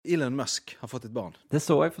Elon Musk har fått et barn. Det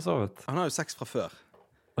så jeg for så vidt. Han har jo 6 fra før.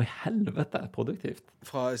 Oi, helvete, produktivt.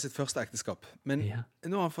 Fra sitt første ekteskap. Men Ja.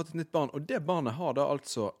 nå har han fått et nytt barn, og det barnet har da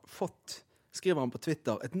altså fått, skriver han på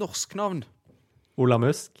Twitter, et norsk navn. Ola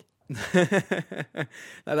Musk. Nei,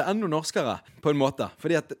 det er enda norskere, på en måte.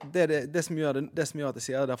 Fordi at det som gjør at jeg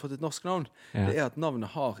sier at det har fått et norsk navn, Ja. det er at navnet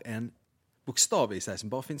har en bokstav i seg som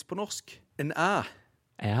bare finnes på norsk. En æ.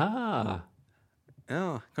 Ja.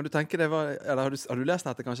 Ja, kan du tenke deg eller har du lest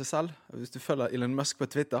dette kanskje selv? Hvis du følger Elon Musk på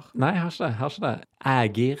Twitter? Nei, jeg har ikke det.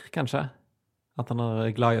 Ægir, kanskje? At han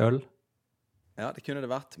er glad i øl? Ja, det kunne det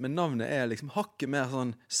vært. Men navnet er liksom hakket mer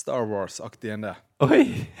sånn Star Wars-aktig enn det.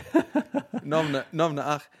 Oi! Navnet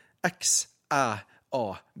er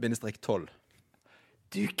XÆA-12.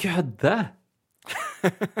 Du kødder!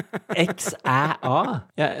 XÆA?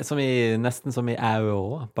 Ja, nesten som i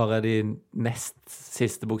æ-å. Bare de nest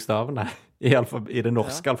siste bokstavene i det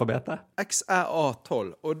norske alfabetet.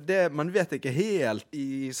 XÆA12. Og man vet ikke helt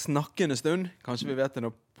i snakkende stund. Kanskje vi vet det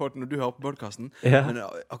når du hører på podcasten. Ja. Men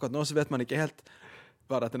akkurat nå så vet man ikke helt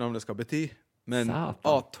hva dette navnet skal bety. Men Satan.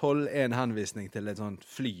 A12 er en henvisning til et sånt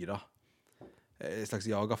fly da. Et slags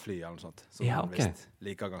jagerfly eller noe sånt. Som Ja, han ok. visst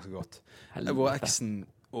liker ganske godt. Helvete. Hvor X-en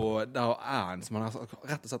og der er en som han har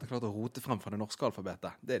rett og slett klart å rote frem fra det norske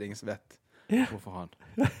alfabetet. Det er det ingen som vet hvorfor han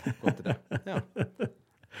går til det. Ja.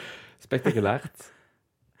 Spektakulært.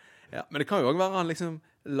 Ja, men det kan jo også være han liksom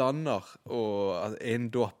lander innen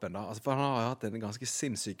dåpen da. Altså, for han har hatt en ganske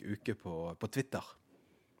sinnssyk uke på Twitter.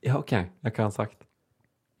 Ja, ok. Hva har han sagt?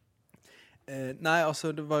 Nei,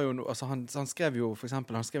 altså det var jo han skrev jo for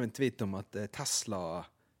eksempel, han skrev en tweet om at Tesla,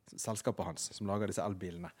 selskapet hans som lager disse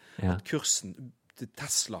elbilene, Ja. at kursen til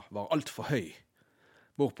Tesla var alt for høy.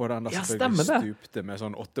 Hvorpå den da Ja, selvfølgelig stemmer det. stupte med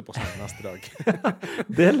sånn 8% neste dag.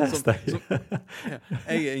 Det leste jeg. Ja,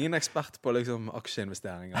 jeg er ingen ekspert på liksom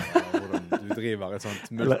aksjeinvesteringer eller hvordan du driver et sånt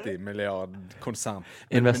multimilliardkonsern.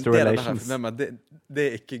 Investor det der relations. det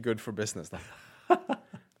er ikke good for business da.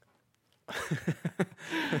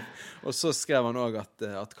 Og så skrev han også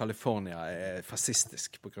at California er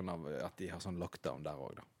fascistisk på grunn av at de har sånn lockdown der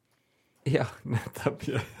også da. Ja, nettopp.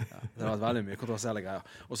 Ja. Ja, det har vært veldig mye kontroversielle greier.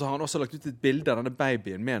 Og så har han også lagt ut et bilde av denne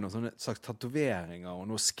babyen med noen sånne slags tatoveringer og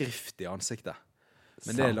noe skrift i ansiktet.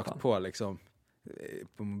 Men det er lagt på liksom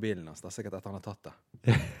på mobilen hans. Det er sikkert at han har tatt det.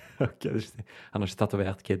 Ok, han har ikke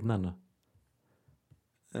tatovert kiden ennå.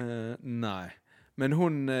 Nei. Men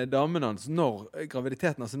damen hans, når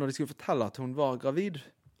graviditeten, altså når de skulle fortelle at hun var gravid,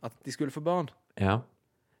 at de skulle få barn, Ja.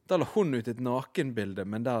 da la hun ut et nakenbilde,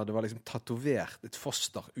 men der det var liksom tatovert et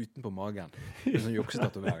foster utenpå magen. En sånn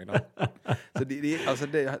juksetatovering da. Så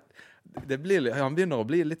han begynner å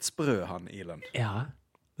bli litt sprø, han Elon. Ja.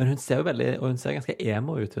 Men hun ser jo hun ser ganske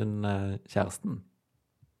emo ut, hun kjæresten.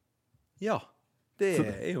 Ja, det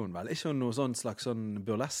er hun vel. Ikke hun noe sånn slags sånn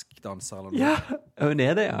burlesk-danser eller noe? Ja, hun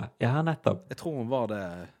er det, ja. Ja, nettopp. Jeg tror hun var det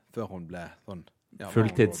før hun ble sånn. Ja,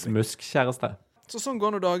 Fulltidsmuskkjæreste. Så sånn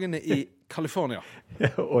går nå dagene i California.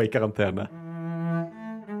 Og i karantene.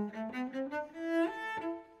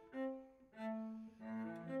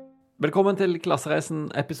 Velkommen til Klassereisen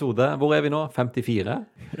episode. Hvor er vi nå? 54?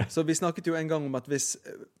 Så vi snakket jo en gang om at hvis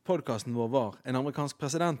podcasten vår var en amerikansk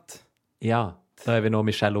president, Ja, da er vi nå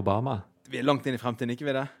Michelle Obama. vi er langt inn i fremtiden, ikke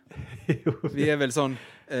vi det? Vi er vel sånn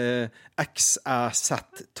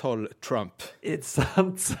XZ12 Trump.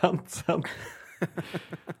 Sant.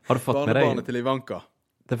 Har du fått med Barnebarnet deg til Ivanka.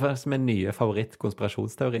 det som er nye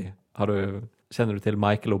favorittkonspirasjonsteori? Kjenner du til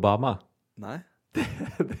Michael Obama? Nei?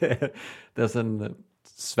 Det er sånn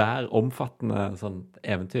svær, omfattende sånn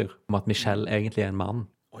eventyr om at Michelle egentlig er en mann.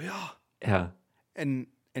 Åja! Ja. En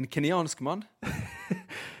keniansk mann?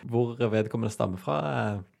 Hvor vedkommende stammer fra,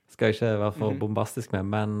 skal jeg ikke være for bombastisk med,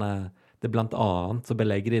 men det blant annet så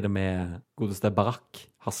belegger de det med godeste Barack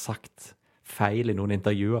har sagt feil i noen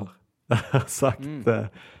intervjuer. Har sagt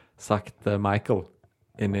Michael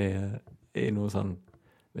inn i noe sånn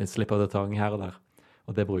en slip av det tang her og der.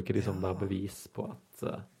 Og det bruker de som da bevis på at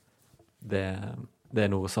det er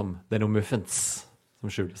noe muffins som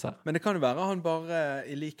skjuler seg. Men det kan jo være han bare,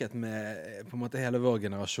 i likhet med på en måte hele vår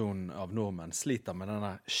generasjon av nordmenn, sliter med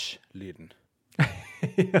denne sh-lyden.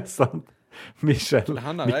 Ja, sant. Michelle.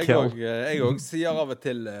 Jeg også sier av og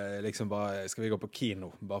til liksom bare, skal vi gå på kino?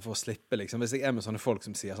 Bare for å slippe, liksom. Hvis jeg er med sånne folk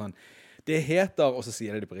som sier sånn, det heter, og så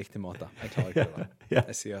sier de det på riktig måte. Jeg klarer ikke det. Ja.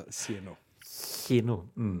 Jeg sier no. Kino.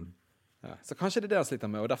 Ja. Så kanskje det er det han sliter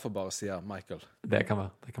med, og derfor bare sier Michael. Det kan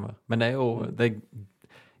være. Men det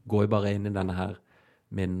går jo bare inn i denne her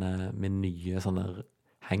min nye sånne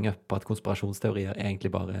hang-up på at konspirasjonsteorier egentlig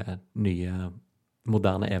bare er nye,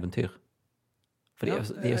 moderne eventyr. For de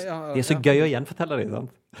Ja, er så gøy å gjenfortelle dem,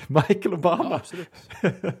 sant? Michael Obama. Ja, absolutt.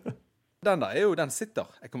 Den der den sitter.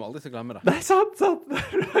 Jeg kommer aldri til å glemme det. Nei, sant.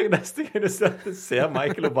 Neste gang du ser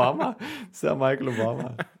Michael Obama.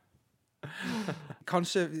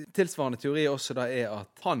 Kanskje tilsvarende teori også da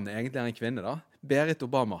at han egentlig er en kvinne da. Berit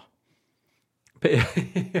Obama.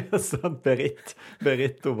 Sånn,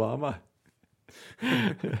 Berit Obama.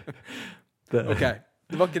 Ok,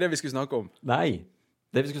 det var ikke det vi skulle snakke om. Nei,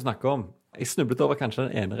 det vi skulle snakke om. Jeg snublet over kanskje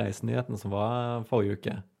den ene reisenyheten som var forrige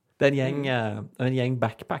uke. Det er en gjeng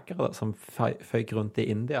backpackere da, som føyk rundt i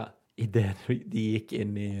India i det de gikk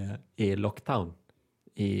inn i lockdown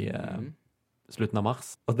i slutten av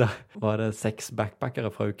mars. Og der var det 6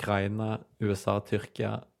 backpackere fra Ukraina, USA,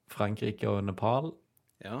 Tyrkia, Frankrike og Nepal.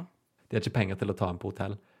 Ja. De hadde ikke penger til å ta dem på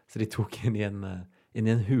hotell, så de tok inn i en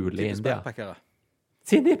hule i India. Backpackere.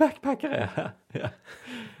 Siden de backpackere, ja.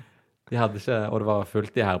 De hadde ikke, og det var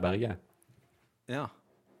fullt i herberget. Ja.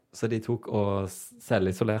 Så de tok og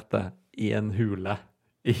selvisolerte i en hule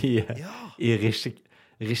i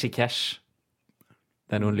Rishikesh.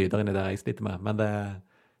 Det er noen lyder inni der jeg sliter med, men det er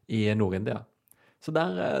i Nord-India. Så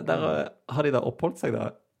der har de da oppholdt seg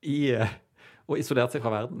da og isolert seg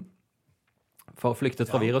fra verden. For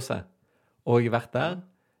flyktet fra viruset. Og vært der,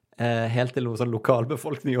 helt til noen sånn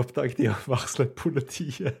lokalbefolkning oppdaget de og varslet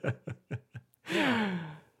politiet.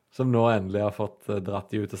 Som nå endelig har fått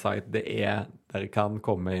dratt de ut og sagt, dere kan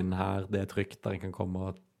komme inn her, det er trygt, dere kan komme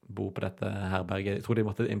og bo på dette herberget. Jeg tror de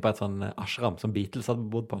måtte inn på et sånn ashram som Beatles hadde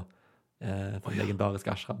bodd på.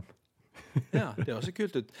 Legendarisk ashram. Ja, det høres så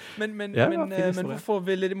kult ut. Men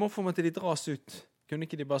hvorfor måtte de dras ut? Kunne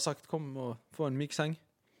ikke de bare sagt, kom og få en myk seng?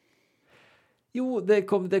 Jo, det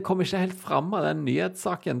kom ikke helt fram av den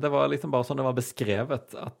nyhetssaken. Det var liksom bare sånn det var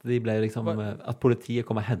beskrevet, at de ble liksom, at politiet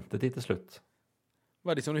kom og hentet de til slutt.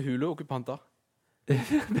 Var de sånne huleokkupanter?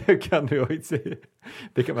 Det kan du jo ikke si.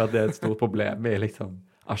 Det kan være at det er et stort problem i liksom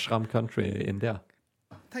Ashram Country i India.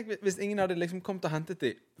 Tenk hvis ingen hadde liksom kommet og hentet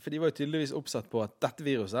de, for de var jo tydeligvis oppsatt på at dette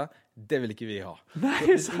viruset, det vil ikke vi ha. Nei,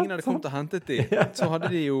 hvis ingen hadde kommet og hentet de, så hadde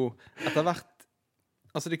de jo etter hvert,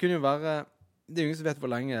 altså det kunne jo være, det er jo ingen som vet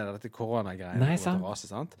hvor lenge dette koronagreiene går til å rase,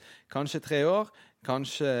 sant? Kanskje 3 år,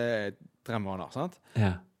 kanskje 3 måneder, sant?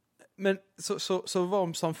 Ja. Men så hva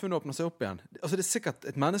om samfunnet åpner seg opp igjen? Altså det er sikkert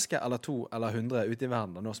et menneske eller 2 eller 100 ute i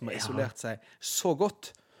verden nå som har isolert seg så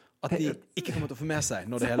godt at de ikke kommer til å få med seg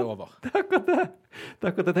når det hele er over. Det er akkurat det.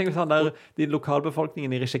 Jeg tenker sånn der, de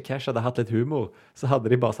lokalbefolkningen i Rishikesh hadde hatt litt humor, så hadde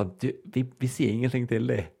de bare sånn, vi sier ingenting til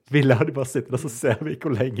dem. Vi lar de bare sitte der, så ser vi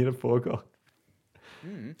hvor lenge det pågår.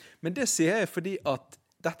 Men det sier jeg fordi at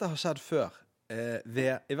dette har skjedd før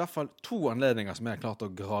ved i hvert fall 2 anledninger som jeg har klart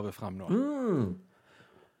å grave frem nå.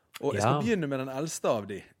 Og jeg skal begynne med den eldste av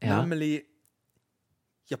de, nemlig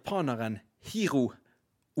japaneren Hiro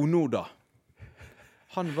Onoda.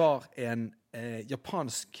 Han var en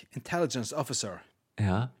japansk intelligence officer.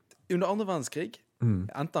 Ja. Under 2. verdenskrig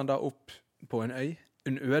endte han da opp på en øy,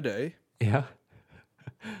 en øde øy. Ja.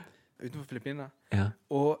 Utenfor Filippinene. Ja.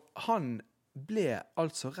 Og han ble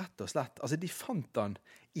altså rett og slett, altså de fant han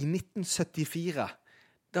i 1974,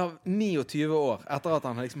 da 29 år etter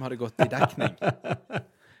at han liksom hadde gått i dekning.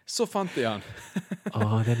 Så fant de han.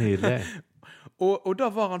 Det er nydelig. og da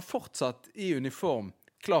var han fortsatt i uniform,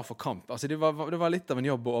 klar for kamp. Altså det var litt av en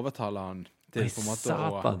jobb å overtale han til på en måte.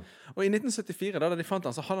 Og i 1974, da de fant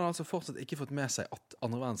han, så hadde han altså fortsatt ikke fått med seg at 2.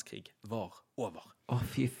 verdenskrig var over.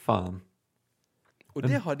 Fy faen. Og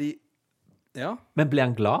det har de, ja. Men ble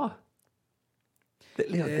han glad?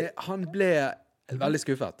 Han ble veldig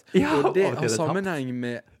skuffet. Og det har sammenheng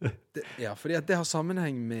med fordi at det har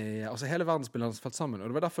sammenheng med altså hele verdensbildet hans falt sammen, og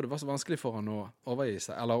det var derfor det var så vanskelig for han å overgi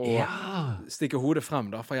seg, eller å stikke hodet frem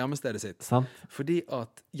da, fra hjemmestedet sitt. Fordi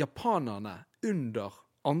at japanerne under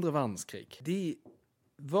 2. verdenskrig, de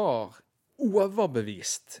var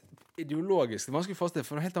overbevist ideologisk. Det var vanskelig å forestille,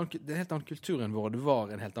 for det er en helt annen kultur enn vår. Det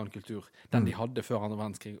var en helt annen kultur den de hadde før 2.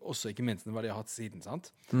 verdenskrig, også ikke minst enn hva de har hatt siden,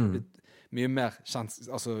 sant? Mye mer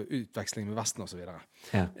altså utveksling med Vesten og så videre.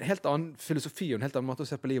 En helt annen filosofi og en helt annen måte å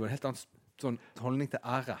se på livet, en helt annen sånn holdning til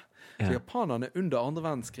ære. Så japanerne under 2.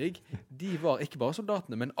 verdenskrig, de var ikke bare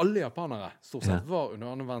soldatene, men alle japanere stort sett var under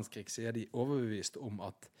 2. verdenskrig, så er de overbevist om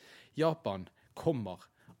at Japan kommer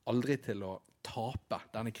aldri til å tape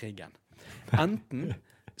denne krigen. Enten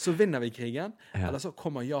så vinner vi krigen, eller så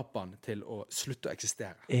kommer Japan til å slutte å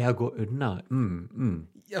eksistere. Gå unna.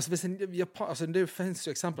 Altså, det finnes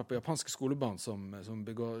jo eksempler på japanske skolebarn som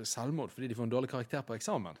begår selvmord fordi de får en dårlig karakter på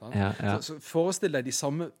eksamen. Så forestill deg de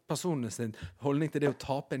samme personene sin holdning til det å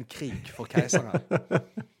tape en krig for keiseren.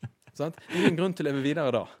 Sant? Ingen grunn til å leve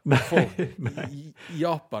videre da. For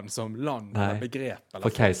Japan som land, eller begrep. Eller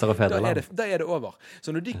for keiser og fedreland. Da er det over. Så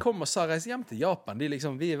når de kom og sa reis hjem til Japan, vi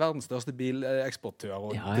er verdens største bileksportør,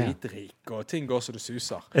 og dritrik, og ting går så det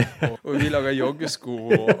suser. Og vi lager joggesko,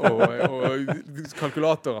 og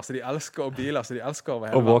kalkulatorer, så de elsker, og biler, så de elsker over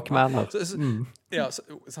hele og Walkmaner.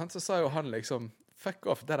 Så sa jo han liksom, fuck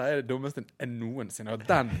off, det der er det dummeste enn noensinne, og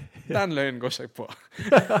den løgnen går ikke jeg på.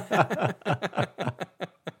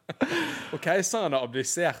 Og keiseren har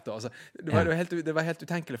abdisert altså. Det var helt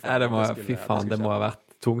utenkelig for fy faen, det må ha vært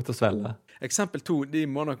tungt å svelge. Eksempel 2, de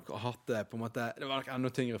må nok ha hatt det på en måte, det var nok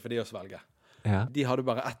enda tyngre for de å svelge. De hadde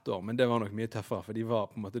bare 1 år, men det var nok mye tøffere, for de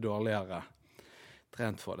var på en måte dårligere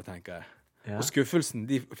trent for det, tenker jeg. Og skuffelsen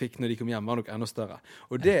de fikk når de kom hjem var nok enda større.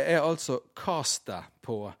 Og det er altså castet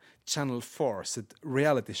på Channel 4 sitt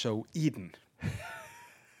reality show Eden.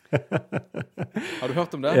 Har du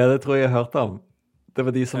hørt om det? Ja, det tror jeg har hørt om. Det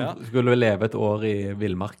var de som skulle leve et år i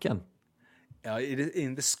villmarken. Ja,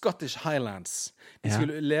 in the Scottish Highlands. De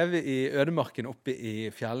skulle leve i ødemarken oppe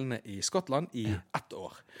i fjellene i Skottland i 1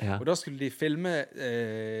 år. Og da skulle de filme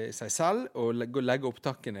seg selv og legge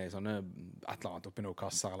opptakene i sånne et eller annet oppi noen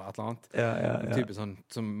kasser eller et eller annet. Typisk sånn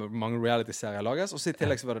som mange reality-serier lages. Og så i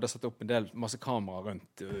tillegg så var det satt opp masse kamera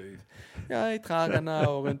rundt i trærne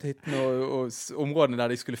og rundt hyttene og områdene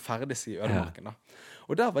der de skulle ferdes i ødemarken.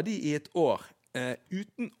 Og der var de i et år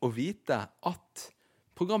uten å vite at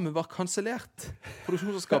programmet var kansellert.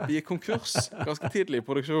 Produksjonsselskapet gikk konkurs ganske tidlig i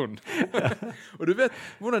produksjonen. Og du vet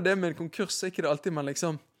hvordan det er med en konkurs, så er ikke det alltid man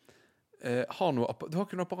liksom du har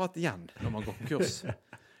ikke noe apparat igjen når man går konkurs.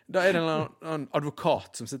 Da er det en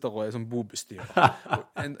advokat som sitter og er sånn bobestyrer.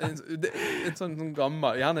 En sånn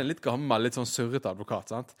gammel, gjerne en litt gammel, litt sånn surrete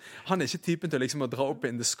advokat, sant? Han er ikke typen til liksom å dra opp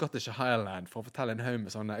in the Scottish Highland for å fortelle en haug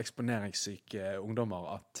med sånne eksponeringssyke ungdommer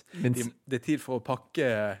at det er tid for å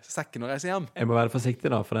pakke sekken og reise hjem. Jeg må være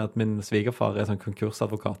forsiktig da, for at min svigerfar er sånn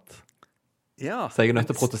konkursadvokat. Så jeg er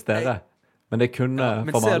nødt til å protestere. Men det er kun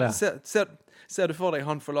formalige. Ser du for deg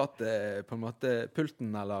han forlater på en måte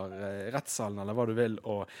pulten eller rettssalen eller hva du vil,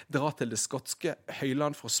 og dra til det skotske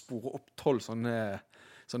høyland for å spore opp 12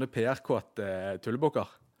 sånne PR-kåte tullebukker?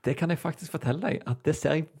 Det kan jeg faktisk fortelle deg, at det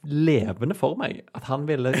ser jeg levende for meg, at han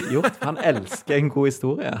ville gjort. Han elsker en god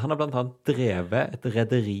historie. Han har blant annet drevet et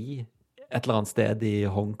rederi et eller annet sted i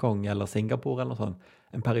Hongkong eller Singapore eller noe sånt,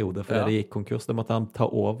 en periode, fordi det gikk konkurs. Da måtte han ta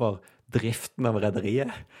over driften av rederiet.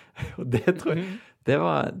 Og det tror jeg... Det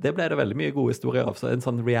ble det veldig mye gode historier av. Så en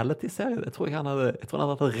sånn reality-serie, jeg tror han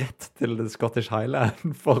hadde hatt rett til The Scottish Highland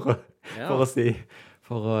for å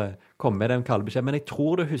komme med den kalde beskjed. Men jeg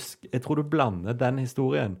tror du blander den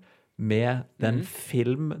historien med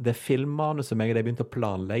det filmmanuset meg og det begynte å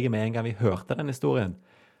planlegge med en gang vi hørte den historien.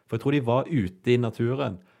 For jeg tror de var ute i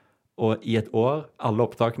naturen, og i et år, alle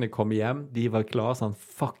opptakene kom hjem, de var klare sånn,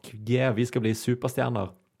 fuck yeah, vi skal bli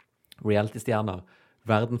superstjerner, reality-stjerner,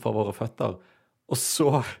 verden for våre føtter. Og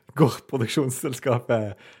så går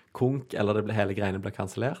produksjonsselskapet konk, eller hele greiene ble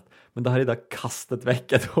kansellert. Men da har de da kastet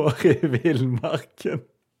vekk et år i villmarken.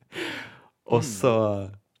 Og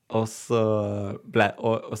sånn,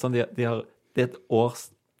 det er et år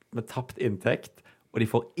med tapt inntekt, og de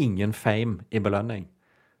får ingen fame i belønning.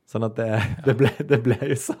 Sånn at det ble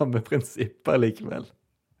jo samme prinsipper likevel.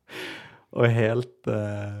 Og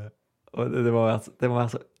det må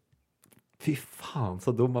være så fy faen, så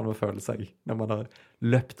dum man må føle seg når man har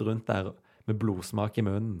løpt rundt der med blodsmak i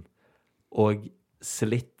munnen og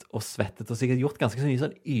slitt og svettet og sikkert gjort ganske mye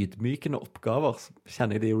sånn ydmykende oppgaver.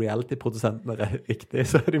 Kjenner jeg de reality-produsentene riktig,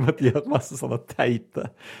 så de måtte gjøre masse sånne teite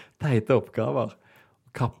oppgaver.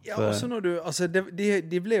 Også når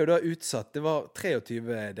de ble jo da utsatt, det var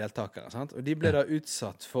 23 deltakere, sant? Og de ble da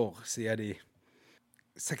utsatt for, sier de,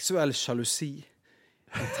 seksuell sjalusi,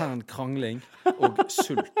 intern krangling og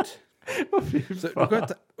sult. Så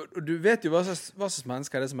du vet jo hva slags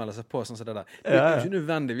mennesker er det som melder seg på sånn som det der. Det er ikke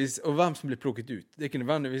nødvendigvis, og hvem som blir plukket ut, det er ikke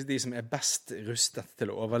nødvendigvis de som er best rustet til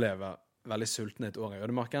å overleve veldig sultne et år i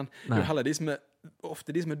ødemarken. Det er jo heller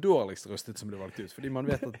ofte de som er dårligst rustet som blir valgt ut, fordi man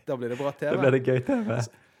vet at da blir det bra TV. Da blir det gøy TV.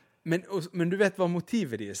 Men du vet hva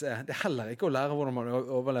motivet deres er. Det er heller ikke å lære hvordan man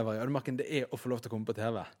overlever i ødemarken, det er å få lov til å komme på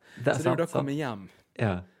TV. Så det er jo da å komme hjem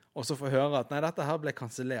og så få høre at nei, dette her ble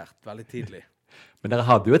kansellert veldig tidlig. Men dere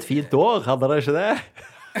hadde jo et fint år, hadde dere ikke det?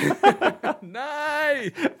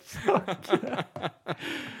 Nei! Fuck.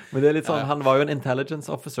 Men det er litt sånn, han var jo en intelligence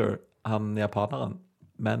officer, han japaneren.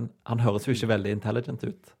 Men han høres jo ikke veldig intelligent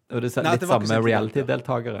ut. Og det er litt samme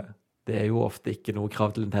reality-deltagere. Det er jo ofte ikke noe krav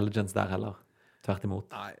til intelligence der heller. Tvert imot.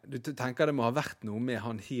 Nei, du tenker det må ha vært noe med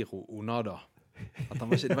han Hiro Onada. At det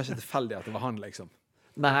var ikke tilfeldig at det var han, liksom.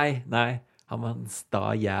 Nei. Han var en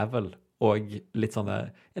sta jævel, og litt sånn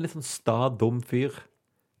en litt sånn sta, dum fyr.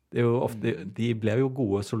 Det er jo ofte, de blir jo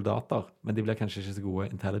gode soldater, men de blir kanskje ikke så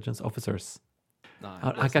gode intelligence officers. Nei,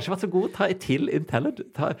 Han har kanskje vært så god til å ta til Intel,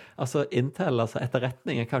 altså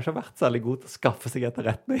etterretning. Han kan ikke ha vært særlig god til å skaffe seg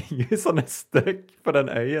etterretning i sånne støk på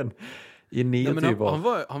den øyen i 29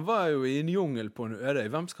 år. Han var jo i en jungel på en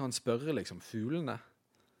øde. Hvem skal han spørre, liksom? Fuglene?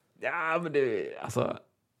 Ja, men det, altså,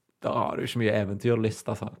 da har du ikke mye eventyrlyst,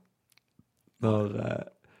 altså.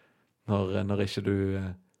 Når ikke du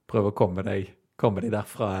prøver å komme deg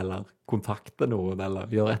derfra, eller kontakte noen, eller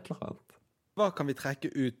gjøre et eller annet. Hva kan vi trekke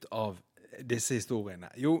ut av disse historiene?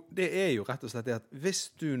 Jo, det er jo rett og slett det at hvis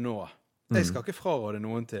du nå, jeg skal ikke fraråde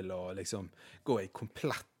noen til å liksom gå i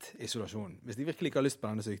komplett isolasjon, hvis de virkelig ikke har lyst på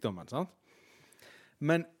denne sykdommen, sant?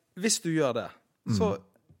 Men hvis du gjør det, så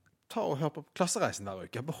ta og hør på Klassereisen hver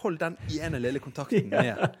uke. Behold den ene lille kontakten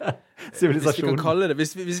med sivilisasjonen.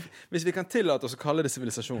 Hvis vi kan tillate oss å kalle det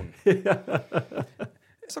sivilisasjonen.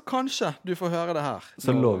 Så kanskje du får høre det her.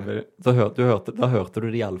 Da hørte du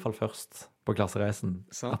det i alle fall først på Klassereisen.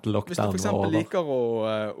 At lockdown var over. Hvis du for eksempel liker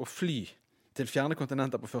å fly til fjerne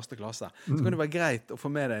kontinenter på første klasse, så kan det være greit å få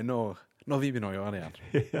med deg når vi begynner å gjøre det igjen.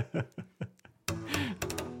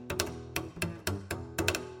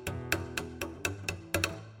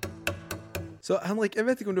 Så Henrik, jeg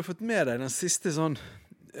vet ikke om du har fått med deg den siste sånn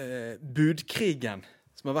budkrigen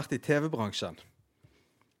som har vært i TV-bransjen.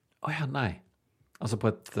 Ja, nei. Altså på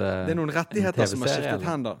et det er noen rettigheter som har skiftet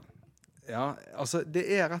hender. Ja, altså det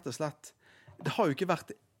er rett og slett, det har jo ikke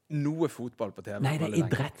vært noe fotball på TV. Nei, det er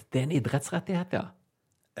en idrettsrettighet, ja.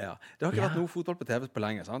 Ja, det har ikke vært noe fotball på TV på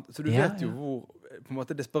lenge, sant? Så du vet jo hvor på en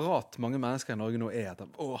måte desperat mange mennesker i Norge nå er etter,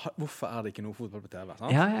 hvorfor er det ikke noe fotball på TV,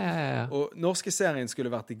 sant? Ja. Og norske serien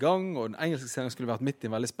skulle vært i gang, og den engelske serien skulle vært midt i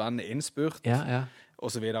en veldig spennende innspurt, og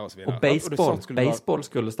så videre, og så videre. Og baseball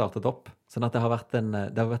skulle startet opp, sånn at det har vært en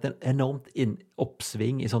enormt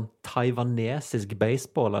oppsving i sånn taiwanesisk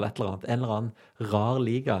baseball eller et eller annet rar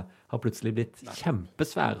liga har plutselig blitt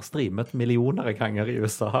kjempesvær, streamet millioner av ganger i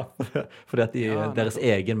USA, fordi at deres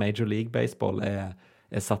egen Major League Baseball er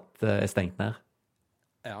stengt ned.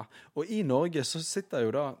 Ja, og i Norge så sitter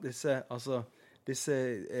jo da disse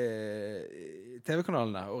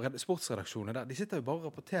TV-kanalene og sportsredaksjonene der, de sitter jo bare og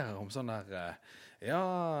rapporterer om sånn der,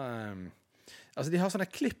 altså de har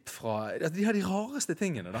sånne klipp fra, de har de rareste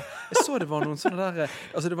tingene da. Jeg så det var noen sånne der,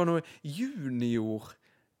 altså det var noe junior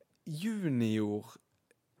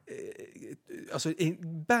altså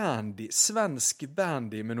en svensk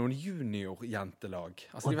bandy med noen junior-jentelag.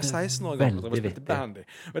 Altså de var 16 år gamle og spilte bandy.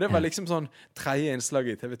 Og det var liksom sånn tredje innslag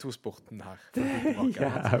i TV2-sporten her.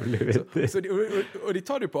 Jævlig vittig. Og de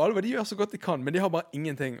tar det jo på alvor, de gjør så godt de kan, men de har bare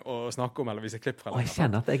ingenting å snakke om eller vise klipp fra. Og jeg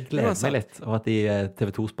kjenner at jeg gleder meg litt over at de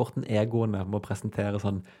TV2-sporten egoene må presentere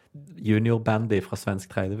sånn junior-bandy fra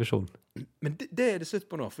svensk tredjedivisjon. Men det er det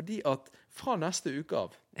slutt på nå, fordi at fra neste uke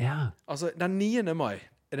av, altså den 9. mai,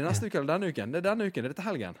 er det neste uke eller denne uken? Det er denne uken, det er dette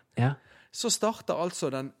helgen. Ja. Så starter altså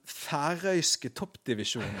den færøyske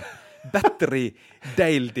toppdivisjonen. Battery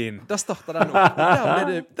Deildin. Da starter den opp.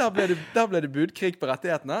 Der ble det budkrig på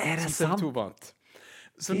rettighetene. Er det som TV2 vant.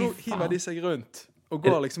 Så nå hiver de seg rundt og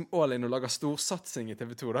går liksom all in og lager storsatsing i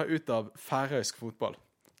TV2 da, ut av færøysk fotball.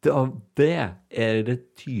 Det er det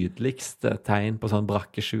tydeligste tegn på sånn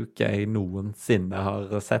brakkesjuke jeg noensinne har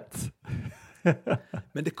sett.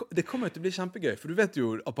 Men det kommer jo til å bli kjempegøy, for du vet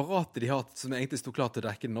jo apparatet de har som egentlig stod klart til å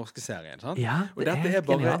dekke den norske serien, sant? Ja, og dette er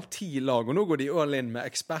bare 10 lag, og nå går de all in med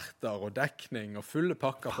eksperter og dekning og fulle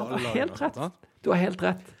pakker på alle lagene. Du har helt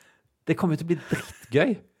rett. Det kommer jo til å bli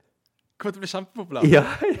drittgøy. Det kommer til å bli kjempepopulært. Ja.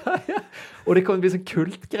 Og det kommer til å bli sånn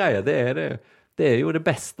kultgreie. Det er jo det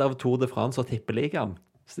beste av Tour de France og Tippeligaen.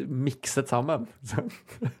 Mikset sammen.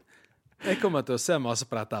 Jeg kommer til å se masse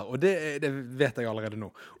på dette, og det vet jeg allerede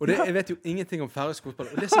nå. Og jeg vet jo ingenting om færøysk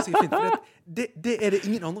fotball, og det synes jeg er fint, for det er det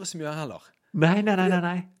ingen andre som gjør heller. Nei.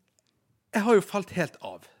 Jeg har jo falt helt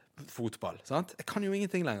av fotball, sant? Jeg kan jo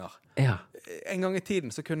ingenting lenger. Ja. En gang i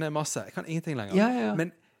tiden så kunne jeg masse. Jeg kan ingenting lenger. Ja.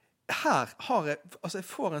 Men her har jeg, altså jeg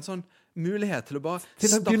får en sånn mulighet til å bare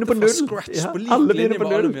starte fra scratch på lik linje med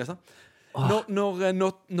alle mye, sant?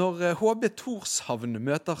 Når HB Torshavn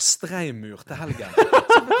møter Streimur til helgen,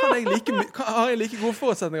 så har jeg like gode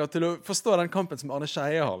forutsetninger til å forstå den kampen som Arne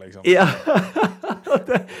Skeie har, liksom. Ja,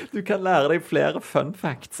 du kan lære deg flere fun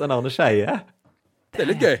facts enn Arne Skeie. Det er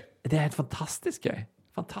litt gøy. Det er helt fantastisk gøy.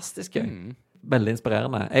 Veldig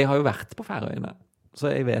inspirerende. Jeg har jo vært på Færøyene,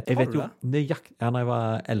 så jeg vet jo nøyaktig. Ja, når jeg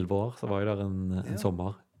var 11 år, så var jeg der en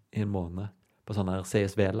sommer i en måned på sånn her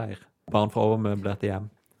CSV-leir. Barn fra overmøblerte hjem.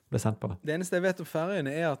 ble sendt på. Det eneste jeg vet om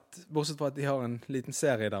Færøyene at, bortsett fra at de har en liten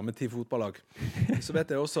serie der med 10 fotballag, så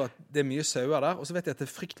vet jeg også at det er mye sauer der, og så vet jeg at det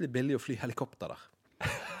er fryktelig billig å fly helikopter der.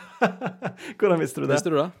 Hvordan visste du det?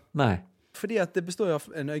 Visste du det? Nei. Fordi at det består av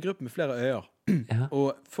en øygruppe med flere øyer. Ja.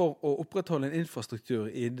 Og for å opprettholde en infrastruktur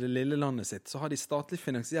i det lille landet sitt, så har de statlig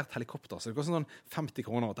finansiert helikopter. Så det koster sånn 50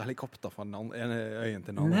 kroner til helikopter fra den ene øyen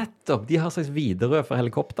til den andre. Nettopp! De har slags Widerøe for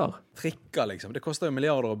helikopter. Trikker, liksom. Det koster jo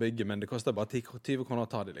milliarder å bygge, men det koster bare 20 kroner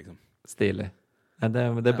å ta de, liksom. Stilig. Ja,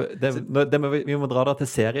 vi må dra da til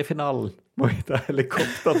seriefinalen. Må vi ta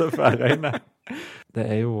helikopter til Færøyene. Det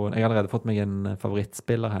er jo, jeg har allerede fått meg en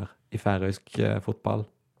favorittspiller her i færøysk fotball.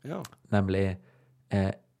 Ja. Nemlig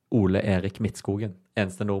Ole Erik Midtskogen,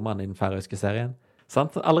 eneste nordmann i den færøyske serien.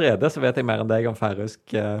 Sant? Allerede så vet jeg mer enn deg om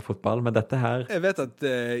færøysk fotball, men dette her... Jeg vet at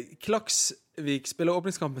Klaksvik spiller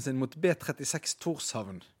åpningskampen sin mot B36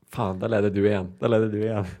 Torshavn. Faen, da leder du igjen.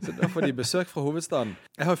 Så da får de besøk fra hovedstaden.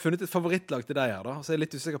 Jeg har funnet et favorittlag til deg her da, så jeg er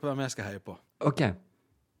litt usikker på hvem jeg skal heie på. Ok.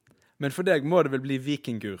 Men for deg må det vel bli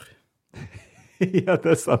Vikingur. Ja,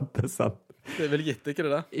 det er sant. Det er vel gitt, ikke det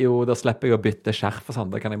da? Jo, da slipper jeg å bytte skjerf og sånn.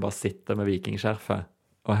 Da kan jeg bare sitte med vikingskjerfet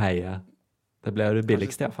og heie. Det blir jo det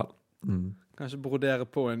billigste i hvert fall. Kanskje brodere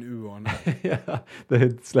på en U og en. Ja,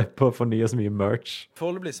 det slipper å fornye så mye merch.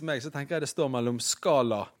 Foreløpig som meg, så tenker jeg det står mellom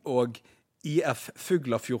Skala og IF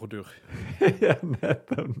Fuglafjordur. Ja,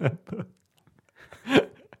 nettopp.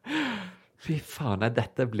 Fy faen,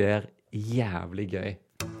 dette blir jævlig gøy.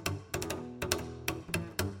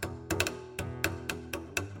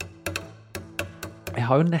 Jeg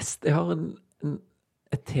har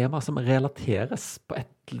et tema som relateres på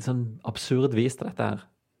et litt sånn absurd vis til dette her.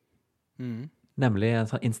 Nemlig en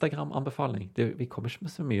sånn Instagram-anbefaling. Vi kommer ikke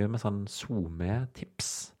med så mye med sånn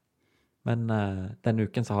SoMe-tips. Men denne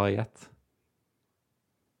uken så har jeg et.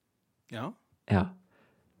 Ja. Ja.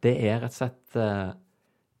 Det er rett og slett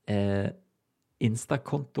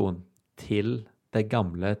Insta-kontoen til det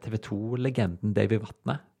gamle TV 2-legenden David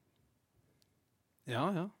Vatne. Ja.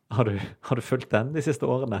 Har du fulgt den de siste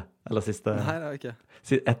årene? Eller siste... Nei, det har jeg ikke.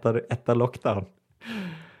 Etter lockdown.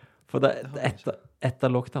 For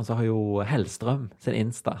etter lockdown så har jo Hellstrøm sin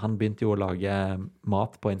Insta, han begynte jo å lage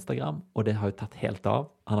mat på Instagram, og det har jo tatt helt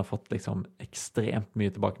av. Han har fått liksom ekstremt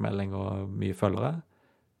mye tilbakemelding og mye følgere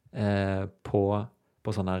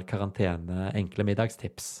på sånne her karantene, enkle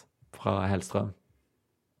middagstips fra Hellstrøm.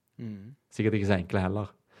 Sikkert ikke så enkle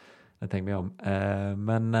heller. Det tenker vi om.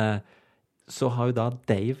 Men så har jo da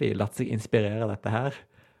Davy latt seg inspirere dette her,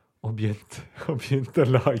 og begynt å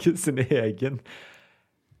lage sin egen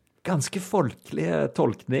ganske folkelige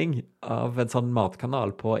tolkning av en sånn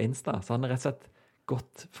matkanal på Insta. Så han har rett og slett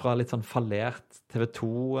gått fra litt sånn fallert TV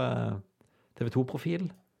 2-profil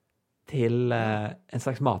til en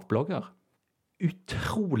slags matblogger.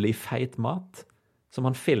 Utrolig feit mat, som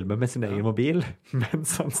han filmer med sin egen mobil,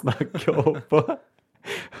 mens han snakker oppå.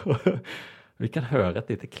 Vi kan høre et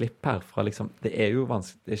lite klipp her fra liksom, det er jo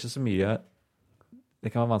vanskelig, det er ikke så mye,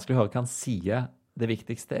 det kan være vanskelig å høre hva han sier. Det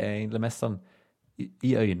viktigste er egentlig mest sånn,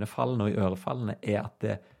 i øynefallene og i ørefallene, er at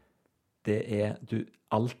det er,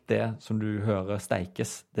 alt det som du hører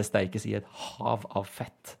steikes, det steikes i et hav av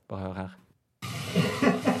fett. Bare hør her.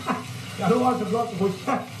 Jeg har altså klart å få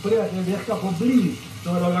kjeft på det at det virker på blid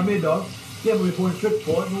når jeg lager middag. Det må vi få en slutt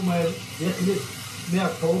på. Nå må jeg virke litt mer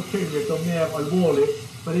forkynnet og mer alvorlig.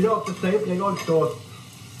 Men i dag så steker jeg altså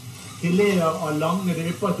fileter av lange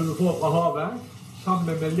drypper som du får fra havet,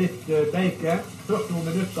 sammen med litt bacon. Først noen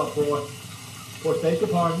minutter på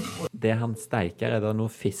stekepannen. Det han steiker er da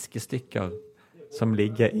noen fiskestykker som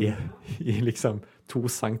ligger i liksom 2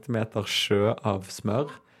 centimeter sjø av smør,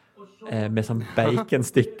 med sånn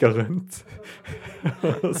baconstykker rundt.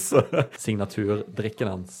 Og så signaturdrikken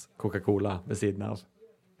hans, Coca-Cola, ved siden av.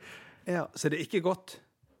 Ja, så det er ikke godt.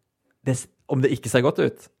 Om det ikke ser godt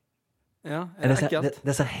ut? Ja, er det ekkelt?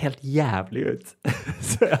 Det ser helt jævlig ut.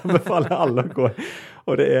 Så jeg anbefaler alle å gå.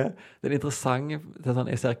 Og det er interessant, det er sånn,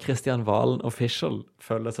 jeg ser Kristian Valen Official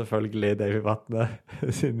følger selvfølgelig David Vatne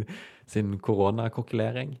sin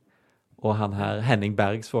koronakokkelering. Og han her, Henning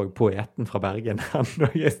Bergsvåg, poeten fra Bergen, han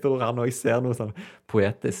også ser noe sånn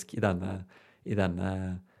poetisk i denne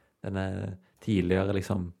tidligere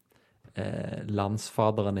liksom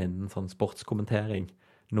landsfaderen innen sånn sportskommentering.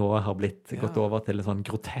 Nå har gått over til en sånn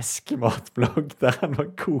grotesk matblogg der han må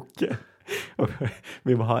koke. Og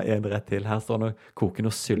vi må ha en rett til. Her står han og koker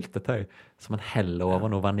noe syltetøy som han heller over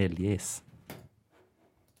noe vaniljeis.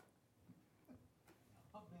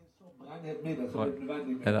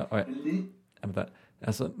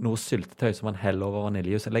 Altså, noe syltetøy som han heller over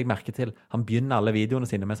vaniljejus. Legg merke til, han begynner alle videoene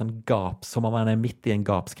sine med sånn gap, som om han er midt i en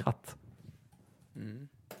gapskratt.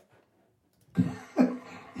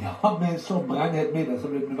 Ja, med en så brennhet middag så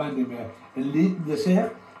blir det nødvendig med en liten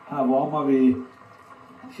dessert. Her varmer vi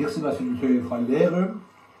kirsebærsyltetøy fra Lerum,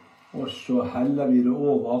 og så heller vi det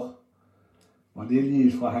over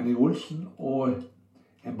vaniljeis fra Henning Olsen og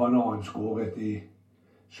en banan skåret i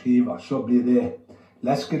skiver. Så blir det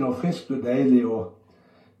leskende og friskt og deilig å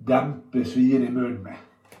dempe svien i munnen med.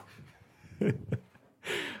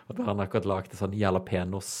 Og da har han akkurat lagt sånn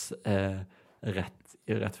jalapenos rett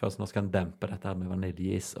før, så nå skal han dempe dette her med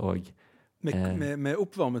vaniljeis og med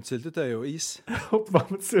oppvarmet syltetøy og is.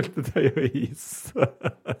 Oppvarmet syltetøy og is. Det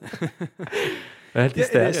er helt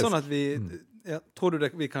hysterisk. Det er sånn at vi tror du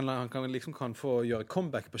vi kan få gjøre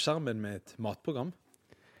comeback på skjermen med et matprogram?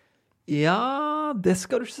 Ja, det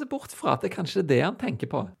skal du ikke se bort fra. Det er kanskje det han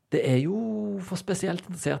tenker på. Det er jo for spesielt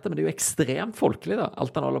interesserte, men det er jo ekstremt folkelig da,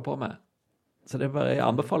 alt han holder på med. Så det er bare, jeg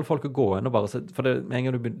anbefaler folk å gå inn og bare se, for det, med en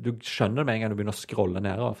gang du skjønner det med en gang du begynner å scrolle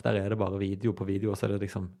nedover, for der er det bare video på video, og så er det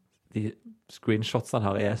liksom, de screenshots han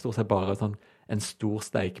har er stort sett bare sånn en stor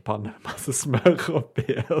stekepanne, masse smør oppi,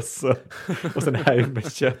 og så en haug med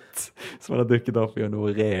kjøtt som han har dukket opp i, og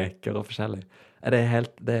noen reker og forskjellig. Det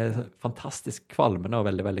er fantastisk kvalmende og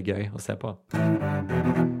veldig, veldig gøy å se på.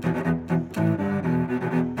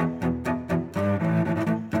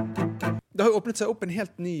 Det har jo åpnet seg opp en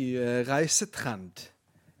helt ny reisetrend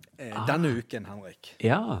denne uken, Henrik.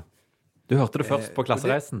 Ja, du hørte det først på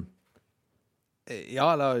Klassereisen. Ja,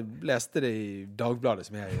 eller leste det i Dagbladet,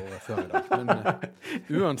 som jeg gjorde før i dag. Men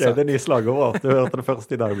uansett. Okay, det er nye slagord. Du hørte det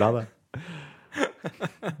først i Dagbladet.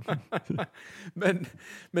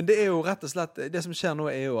 men det er jo rett og slett, det som skjer nå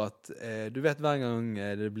er jo at du vet hver gang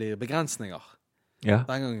det blir begrensninger, hver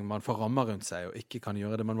gang man får rammer rundt seg og ikke kan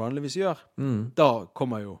gjøre det man vanligvis gjør, da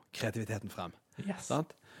kommer jo kreativiteten frem.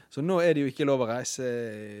 Sant? Så nå er det jo ikke lov å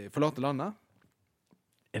forlate landet.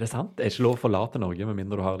 Er det sant? Det er ikke lov å forlate Norge med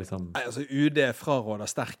mindre du har liksom... Nei, altså UD fraråder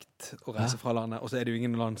sterkt å reise fra landet, og så er det jo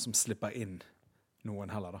ingen land som slipper inn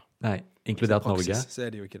noen heller da. Nei, inkludert praksis, Norge? Så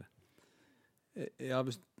er det jo ikke det. Ja,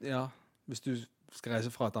 hvis du skal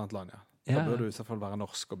reise fra et annet land, da bør du i hvert fall være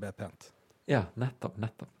norsk og be pent. Ja, nettopp.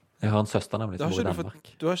 Jeg har en søster nemlig som bor i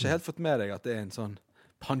Danmark. Du har ikke helt fått med deg at det er en sånn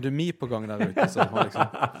pandemi på gang der ute som har liksom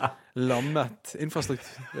lammet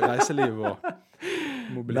infrastruktur, reiseliv og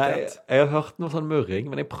mobilitet. Nei, jeg har hørt noe sånn murring,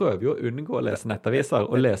 men jeg prøver jo å unngå å lese nettaviser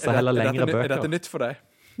og lese heller lengre bøker. Er dette nytt for deg?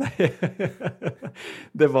 Nei,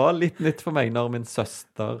 det var litt nytt for meg når min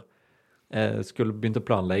søster skulle begynne å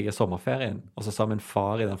planlegge sommerferien, og så sa min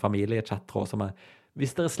far i den familiechattråd som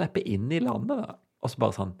hvis dere slipper inn i landet da, og så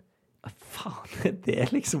bare sånn, faen, det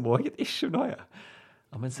er liksom også et issue nå, ja.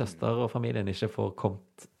 Min søster og familien ikke får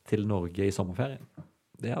kommet til Norge i sommerferien.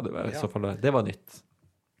 Det hadde vært i så fall, det var nytt.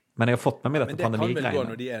 Men jeg har fått med meg dette pandemigreiene. Men det kan vel gå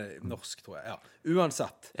når de er norsk, tror jeg. Ja.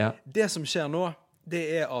 Uansett, det som skjer nå, det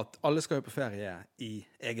er at alle skal jo på ferie i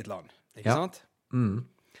eget land, ikke sant?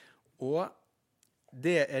 Og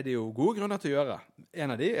det er det jo gode grunner til å gjøre.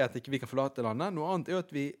 En av de er at ikke vi kan forlate landet. Noe annet er jo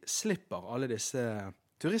at vi slipper alle disse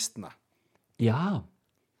turistene. Ja.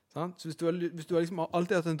 Så hvis du har liksom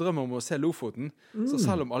alltid hatt en drøm om å se Lofoten, så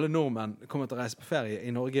selv om alle nordmenn kommer til å reise på ferie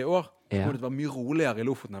i Norge i år, så kommer det til å være mye roligere i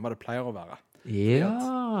Lofoten enn hva det pleier å være. Ja.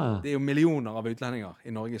 Det er jo millioner av utlendinger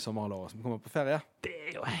i Norge i sommerhalvåret som kommer på ferie. Det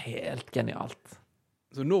er jo helt genialt.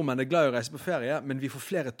 Så nordmenn er glad i å reise på ferie, men vi får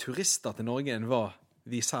flere turister til Norge enn hva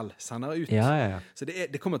vi selv sender ut. Så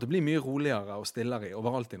det kommer til å bli mye roligere og stillere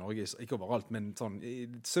overalt i Norge. Ikke overalt, men sånn i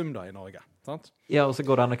sum da i Norge. Sant? Ja, og så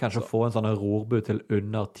går det an å kanskje få en sånn rorbu til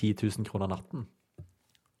under 10 000 kroner natten.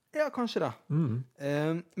 Ja, kanskje det.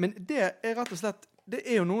 Men det er rett og slett, det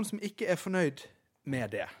er jo noen som ikke er fornøyd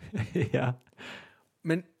med det.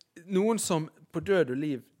 Men noen som på død og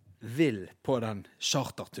liv vil på den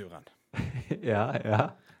charterturen.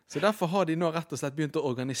 Så derfor har de nå rett og slett begynt å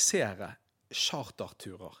organisere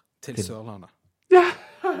charterturer til Sørlandet.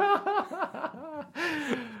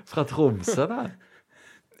 Fra Tromsø da?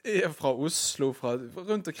 Fra Oslo, fra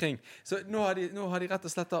rundt omkring. Så nå har de rett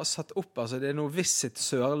og slett satt opp, altså det er noe Visit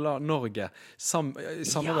Sørland-Norge i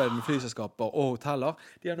samarbeid med flyselskaper og hoteller.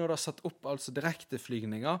 De har nå da satt opp altså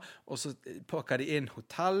direkteflygninger, og så pakker de inn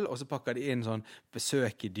hotell, og så pakker de inn sånn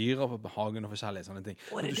besøk i dyrehagen og forskjellige sånne ting.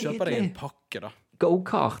 Og du kjøper deg en pakke da.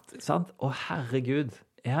 Go-kart, sant? Å herregud.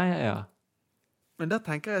 Ja. Men da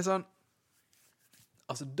tenker jeg sånn,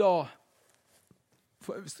 altså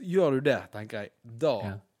gjør du det, tenker jeg,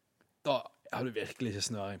 da har du virkelig ikke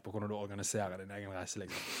snøring på hvordan du organiserer din egen reise,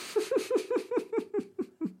 liksom.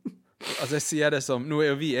 Altså jeg sier det som, nå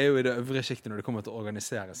er vi jo i det øvre skiktet når det kommer til å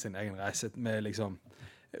organisere sin egen reise, med liksom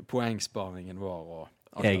poengsparingen vår og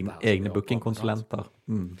alt dette her. Egne bookingkonsulenter.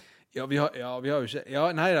 Ja, vi har jo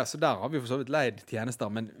ikke, så der har vi for så vidt leid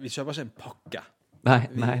tjenester, men vi kjøper ikke en pakke. Nei.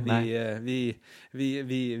 Hva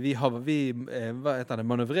heter det,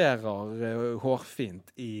 manøvrerer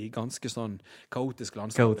hårfint i ganske sånn kaotisk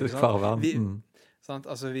landskap. Kaotisk farvann. Sant?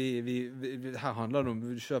 Altså, her handler det om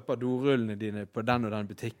du kjøper dorullene dine på den og den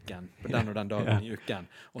butikken på den og den dagen i uken,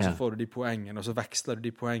 og så får du de poengene, og så veksler du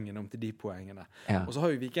de poengene om til de poengene. Og så har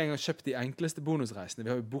vi ikke engang kjøpt de enkleste bonusreisene.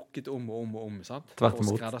 Vi har jo booket om og om, sant? Tvert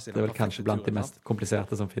imot. Det er vel kanskje blant de mest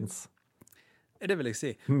kompliserte som finnes. Det vil jeg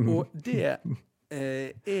si. Og det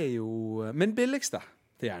er jo men billigste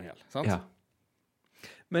til gjengjeld, sant? Ja.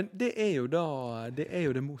 Men det er jo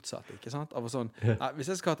det motsatte, ikke sant? Av sånn,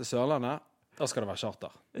 hvis jeg skal til Sørlandet, da skal det være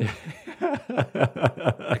charter.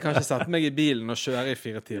 Jeg kan ikke sette meg i bilen og kjøre i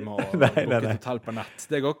 4 timer og booke et hotell på nett.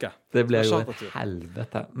 Det går ikke. Det blir jo et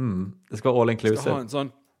helvete. Det skal være all inclusive.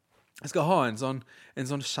 Jeg skal ha en sånn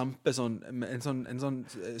kjempe en sånn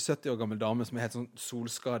 70 år gammel dame som er helt sånn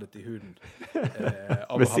solskadet i huden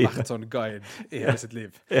av å ha vært sånn guide i hele sitt liv.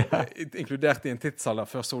 Inkludert i en tidsalder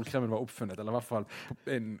før solkremen var oppfunnet, eller i hvert fall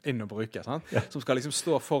inn og bruke, sant? Som skal liksom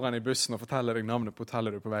stå foran i bussen og fortelle deg navnet på hotellet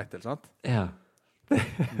du er på vei til, sant? Ja,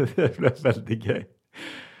 det ble veldig gøy.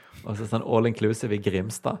 Og så sånn all inclusive i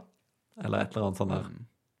Grimstad, eller et eller annet sånn der,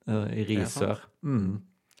 i Risør.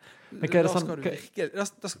 Da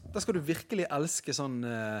skal du virkelig elske sånn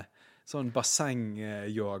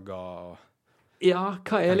bassengyoga. Ja,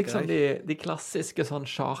 hva er liksom de klassiske sånn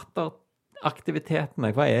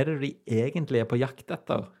charteraktivitetene? Hva er det de egentlig er på jakt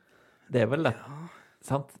etter? Det er vel det,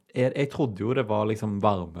 sant? Jeg trodde jo det var liksom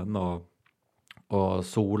varmen og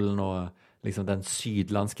solen og liksom den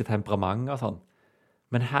sydlandske temperament og sånn.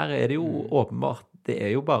 Men her er det jo åpenbart, det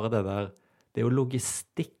er jo bare det der. Det er jo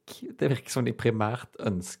logistikk. Det virker som de primært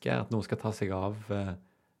ønsker at noen skal ta seg av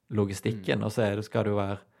logistikken, og så skal det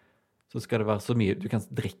være så mye, du kan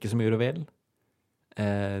drikke så mye du vil,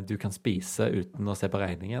 du kan spise uten å se på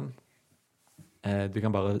regningen, du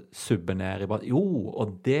kan bare subbe ned i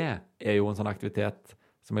og det er jo en sånn aktivitet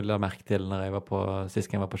som jeg la merke til når jeg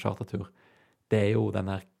sist gang jeg var på chartertur. Det er jo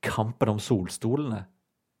denne kampen om solstolene.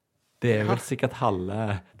 Det er vel sikkert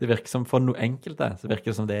det virker som for noe enkelte, så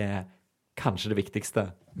virker det som det er kanskje det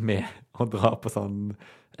viktigste med å dra på sånn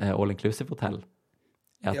all-inclusive-hotell.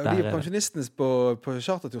 Ja, og de pensjonistene på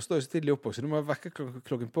chartertur står jo så tidlig opp også. Du må vekke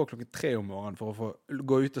klokken 3 om morgenen for å få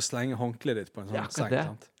gå ut og slenge håndkledet ditt på en sånn seng.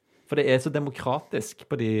 Sant? For det er så demokratisk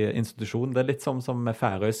på de institusjonene. Det er litt som med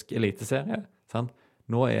færøysk eliteserie. Sant?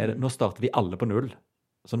 Nå starter vi alle på null.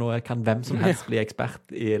 Så nå kan hvem som helst bli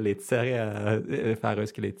ekspert i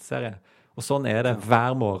færøysk eliteserie. Og sånn er det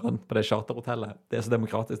hver morgen på det charterhotellet. Det er så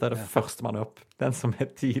demokratisk. Det er det første man er opp. Den som er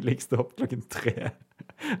tidligst opp klokken 3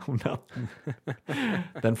 om natten.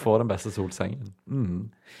 Den får den beste solsengen.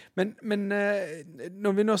 Men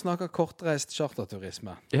når vi nå snakker kortreist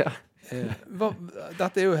charterturisme,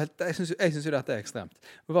 dette er jo helt, jeg synes jo dette er ekstremt.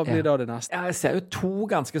 Hva blir da det neste? Ja, jeg ser jo 2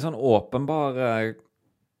 ganske sånn åpenbare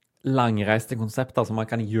langreiste konsepter som man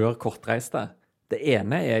kan gjøre kortreiste. Det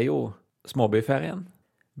ene er jo småbyferien.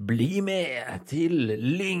 Bli med til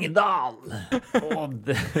Lyngdal! Og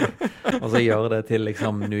så gjør det til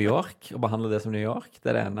liksom New York, og behandle det som New York. Det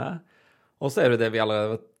er det ene. Og så er det det vi allerede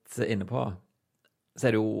har vært inne på. Så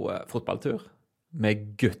er det jo fotballtur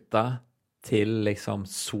med gutta til liksom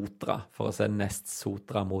Sotra, for å se nest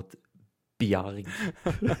Sotra mot Bjarg.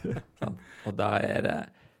 Og da er det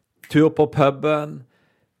tur på puben,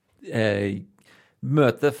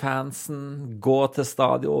 møte fansen, gå til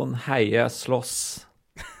stadion, heie, slåss,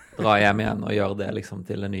 dra hjem igjen og gjøre det liksom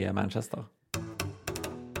til det nye Manchester.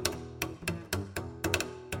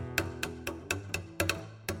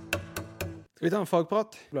 Skal vi ta en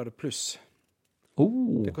fagprat? Bladet Pluss.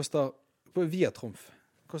 Det koster, via Trumf.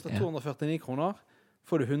 Det koster 249 kroner.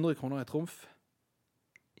 Får du 100 kroner i Trumf.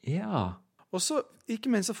 Ja. Og så,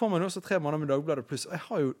 ikke minst, så får man også 3 måneder med Dagbladet Pluss. Og jeg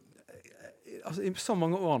har jo, altså i så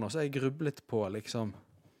mange år nå, så har jeg grublet på liksom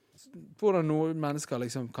hvordan noen mennesker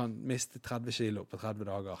liksom kan miste 30 kilo på 30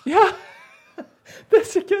 dager. Ja! Det er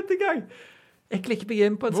så kødd i gang! Jeg klikker meg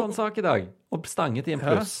inn på en sånn sak i dag, og stanget i en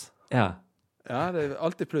pluss. Ja, det er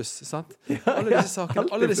alltid pluss, sant?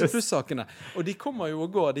 Alle disse plussakene. Og de kommer jo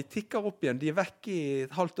og går, de tikker opp igjen, de er vekk i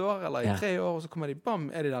et halvt år, eller i 3 år, og så kommer de,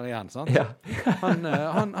 bam, er de der igjen, sant? Ja.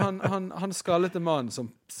 Han skallete mann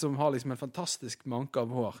som har liksom en fantastisk manke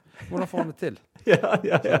av hår. Hvordan får han det til? Ja.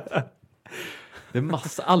 Det er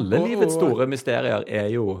masse, alle livets store mysterier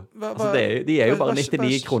er jo, de er jo bare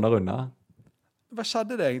 99 kroner unna. Hva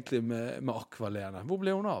skjedde det egentlig med Akvalene? Hvor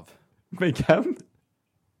ble hun av? Med hvem?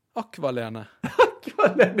 Akvalene.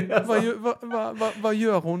 Ja. Hva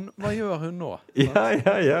gjør hun? Hva gjør hun nå?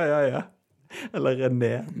 Ja. Eller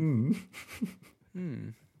René.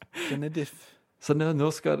 René Diff. Så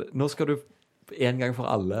nå skal du en gang for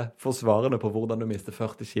alle forsvarende på hvordan du mister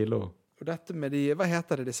 40 kilo. Og dette med hva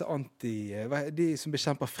heter det, de som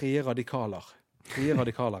bekjemper frie radikaler? Frie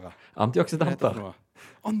radikalere. Antioksidanter.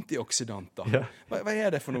 Antioksidanter. Ja. Hva er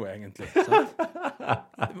det for noe, egentlig? Sant?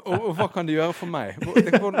 Og hva kan det gjøre for meg?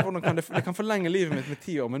 Det kan forlenge livet mitt med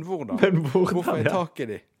 10 år, men hvordan? Hvorfor får jeg tak i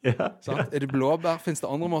de? Ja. Sant? Er det blåbær? Finnes det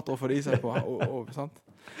andre måter å få de i seg på? Sant?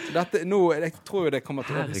 Så dette, jeg tror jo det kommer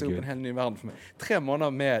til å åpne seg opp en helt ny verden for meg. 3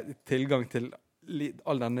 måneder med tilgang til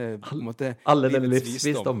all denne på en måte, alle denne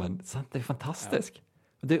livsvisdommen. Sant? Det er fantastisk. Ja.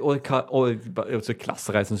 Og så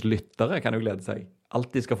klassereisens lyttere kan jo glede seg. Alt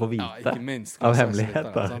de skal få vite av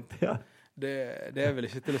hemmeligheter. Ja. Det er vel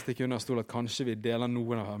ikke til å stikke under stol at kanskje vi deler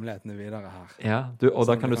noen av hemmelighetene videre her. Ja, og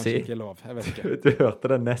da kan du si ikke lov. Jeg vet ikke. Du hørte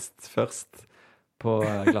det nest først på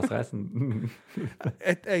klassereisen.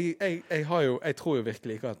 Jeg tror jo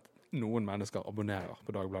virkelig ikke at noen mennesker abonnerer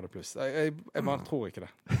på Dagbladet Plus. Jeg bare tror ikke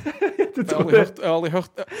det. Jeg har aldri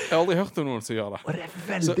hørt om noen som gjør det. Og det er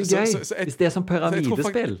veldig gøy, hvis det er som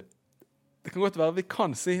pyramidespill. Det kan godt være vi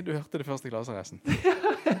kan si du hørte det først i klassereisen.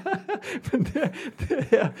 Men det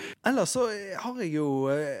Ellers så har jeg jo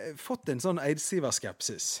fått en sånn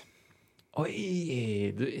eidsiverskepsis. Oi,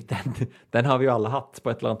 den har vi jo alle hatt på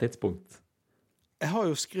et eller annet tidspunkt. Jeg har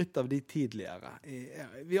jo skrytt av de tidligere.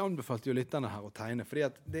 Vi anbefalte jo lytterne her å tegne, fordi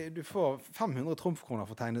at du får 500 trumfkroner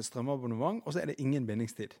for å tegne strømabonnement, og så er det ingen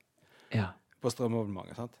bindingstid på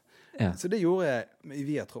strømabonnementet, sant? Ja. Så det gjorde jeg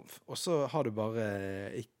via Trumf, og så har du bare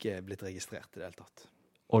ikke blitt registrert i det hele tatt.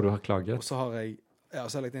 Og du har klaget? Og så har jeg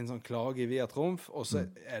lagt inn en sånn klage via Trumf, og så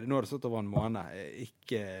er det nå det stått over en måned,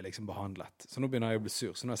 ikke liksom behandlet. Så nå begynner jeg å bli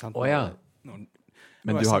sur, så nå har jeg sendt Men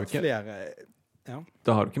du har jo ikke flere... Ja.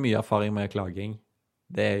 Da har du ikke mye erfaring med klaging.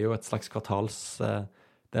 Det er jo et slags kvartals...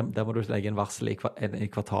 Der må du legge en varsel i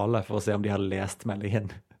kvartalet for å se om de har lest meldingen.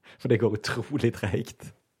 For det går utrolig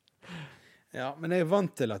tregt. Ja, men jeg er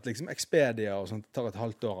vant til at liksom Expedia og sånt tar et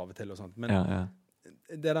halvt år av og til og sånt. Men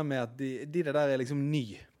det der med at de der er liksom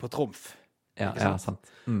ny på Trumf. Ja, sant.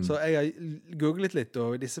 Så jeg har googlet litt,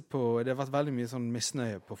 og det har vært veldig mye sånn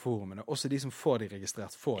misnøye på forumene. Også de som får de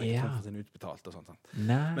registrert, får ikke Trumfen sin utbetalt og sånt.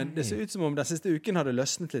 Men det ser ut som om den siste uken har det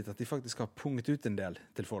løsnet litt, at de faktisk har punget ut en del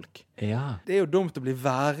til folk. Ja. Det er jo dumt å bli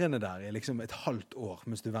værende der i liksom et halvt år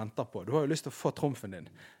mens du venter på. Du har jo lyst til å få Trumfen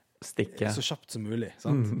din. Stikke. Så kjapt som mulig,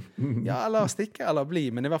 sant? Ja, eller stikke, eller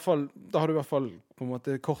bli, men i hvert fall, da har du i hvert fall på en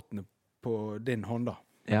måte kortene på din hånd da.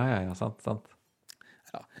 Ja, sant.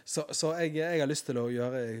 Ja, så jeg har lyst til å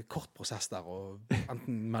gjøre kort prosess der, og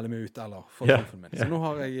enten melde meg ut eller få Trumfen min. Så nå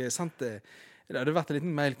har jeg sendt det har vært en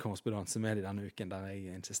liten mailkorrespondanse med de denne uken, der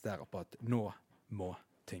jeg insisterer på at nå må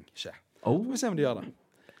ting skje. Så vi se om de gjør det.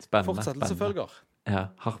 Fortsettelse følger. Ja,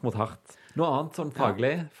 hardt mot hardt. Noe annet sånn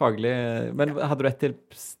faglig, men hadde du et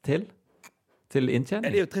tips til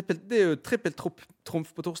inntjening? Det er jo trippelt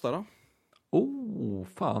Trumf på torsdag da.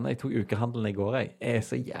 Faen, jeg tok ukehandelen i går, jeg er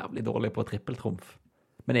så jævlig dårlig på trippeltrumf.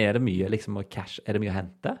 Men er det mye liksom cash, er det mye å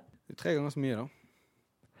hente? 3 ganger så mye da.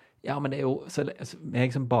 Ja, men det er jo, så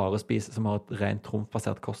jeg som bare spiser, som har et rent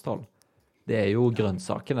trumfbasert kosthold, det er jo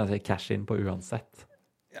grønnsakene jeg cash inn på uansett.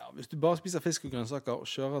 Ja, hvis du bare spiser fisk og grønnsaker og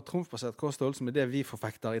kjører trumfbasert kosthold, som er det vi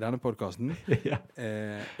forfekter i denne podcasten,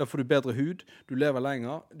 da får du bedre hud, du lever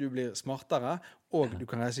lenger, du blir smartere, og du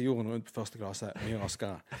kan reise jorden rundt på første klasse mye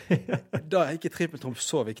raskere. Da er ikke trippeltrumf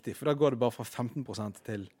så viktig, for da går det bare fra 15%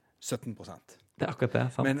 til 17%. Det er akkurat det,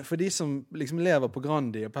 sant? Men for de som liksom lever på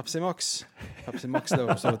Grandi og Pepsi Max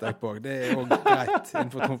lever så vidt jeg på, det er jo greit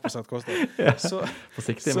innenfor trumfbasert kosthold.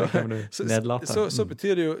 Forsiktig med hvem du nedlater. Så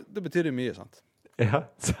betyr det jo mye, sant? Ja,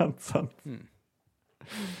 sant.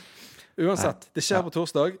 Uansett, det skjer på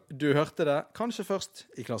torsdag. Du hørte det kanskje først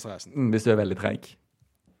i klassereisen. Hvis du er veldig treg.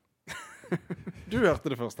 Du hørte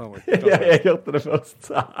det først, Henrik. Ja, jeg hørte det først.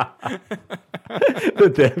 Det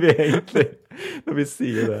er det vi egentlig, når vi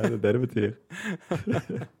sier det er det betyr.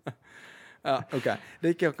 Ja, ok. Det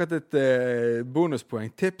er ikke akkurat et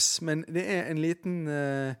bonuspoeng-tips, men det er en liten...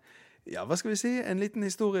 hva skal vi si? En liten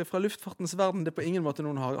historie fra luftfartens verden. Det er på ingen måte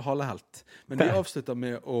noen halehelt. Men vi avslutter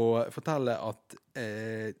med å fortelle at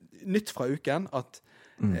nytt fra uken, at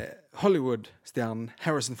Hollywood-stjernen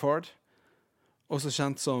Harrison Ford, også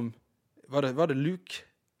kjent som var det Luke?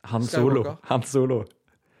 Han Solo.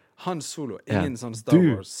 Ingen sånn Star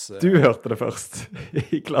Wars. Du hørte det først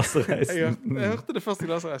i klassereisen. Jeg hørte det først i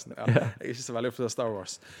klassereisen. Ja. Jeg er ikke så veldig opptatt av Star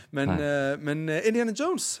Wars. Men Indiana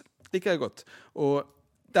Jones liker jeg godt. Og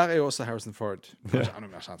der er jo også Harrison Ford kanskje enda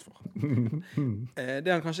mer kjent for. Det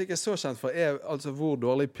han kanskje ikke er så kjent for, er altså hvor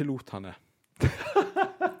dårlig pilot han er.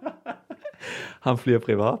 Han flyr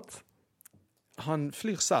privat? Han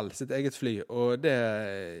flyr selv sitt eget fly, og det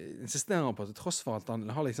insisterer han på, til tross for at han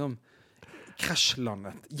har liksom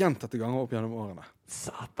krasjlandet gjentatte ganger opp gjennom årene.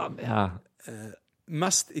 Satan, ja.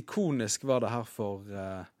 Mest ikonisk var det her for,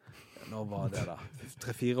 når var det da?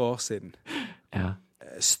 3-4 år siden. Ja.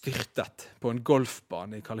 Styrtet på en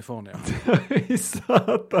golfbane i California.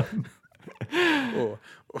 Satan. og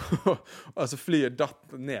altså flyet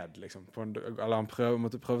datt ned liksom, eller han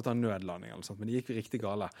måtte prøve å ta en nødlanding eller sånt, men det gikk riktig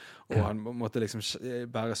gale, og han måtte liksom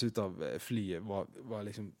bæres ut av flyet, var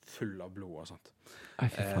liksom full av blod og sånt.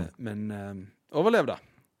 Men overlevde,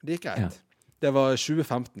 det gikk greit. Det var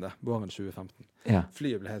 2015 det, våren 2015.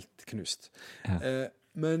 Flyet ble helt knust.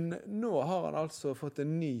 Men nå har han altså fått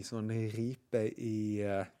en ny sånn ripe i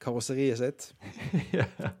karosseriet sitt.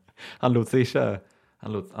 Han lot seg ikke,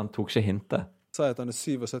 han tok ikke hintet. Sa at han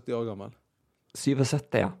 77 år gammel.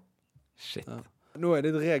 77, ja. Shit. Ja. Nå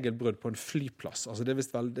det et regelbrudd på en flyplass. Altså det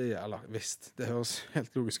det høres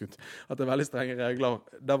helt logisk ut. At det veldig strenge regler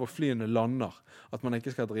der hvor flyene lander. At man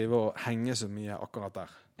ikke skal drive og henge så mye akkurat der.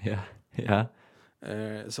 Ja.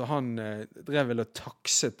 Så han drev vel og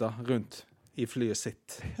takset da rundt i flyet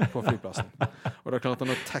sitt på flyplassen. Og da klarte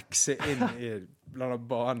han å taxe inn i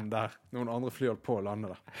banen der noen andre fly holdt på å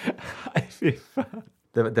lande der. Nei, fy faen.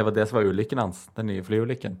 Det var det som var ulykken hans, den nye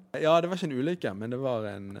flyulykken? Ja, det var ikke en ulykke, men det var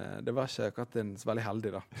ikke akkurat en så veldig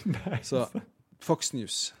heldig da. Nei, så Fox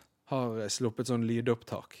News har sluppet sånn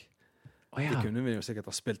lydopptak. Det kunne vi jo sikkert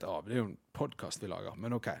ha spilt av. Det jo en podcast vi lager,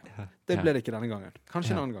 men ok. Det ble det ikke denne gangen.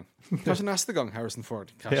 Kanskje en annen gang. Kanskje neste gang Harrison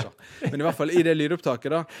Ford krasjer. Men i hvert fall i det lydopptaket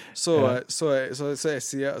da, så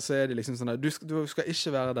det liksom sånn du skal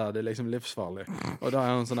ikke være der, det liksom livsfarlig. Og da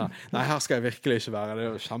han sånn nei, her skal jeg virkelig ikke være. Det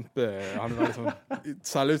jo han veldig sånn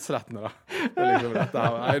selvutslettende da. Det liksom dette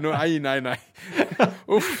her. Nei.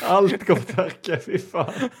 Uff. Alt går tørke, fy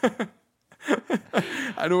faen.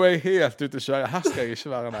 Nei, nå jeg helt ute å kjøre. Her skal jeg ikke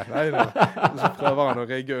være, nei. Så prøver han å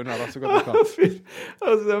rigge unna da, så godt han kan.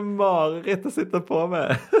 Altså, det mareritt å sitte på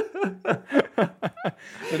med.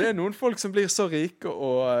 Men det noen folk som blir så rike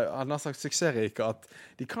og han har sagt suksessrike at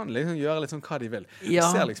de kan liksom gjøre litt sånn hva de vil. Jeg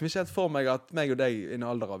ser liksom ikke helt for meg at meg og deg i en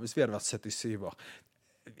alder av, hvis vi hadde vært 77 år,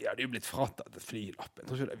 vi hadde jo blitt fratatt flylappen.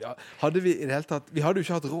 Vi hadde jo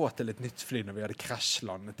ikke hatt råd til et nytt fly når vi hadde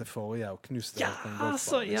krasjlandet til forrige og knust det.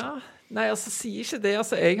 Nei, altså, sier ikke det.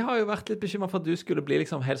 Altså, jeg har jo vært litt bekymret for at du skulle bli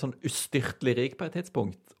liksom helt sånn ustyrtelig rik på et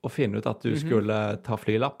tidspunkt, og finne ut at du skulle ta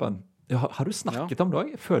flylappen. Har du snakket om det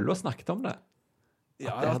også? Jeg føler du har snakket om det. Ja,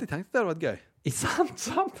 jeg har alltid tenkt at det hadde vært gøy.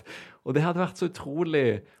 Sant. Og det hadde vært så utrolig,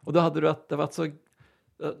 og da hadde det vært så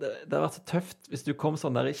det hadde vært så tøft hvis du kom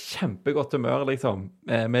sånn der i kjempegodt humør, liksom,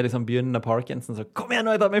 med liksom begynnende Parkinson, så kom igjen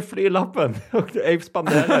nå, jeg tar med flylappen, og jeg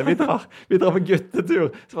spanderer, vi drar på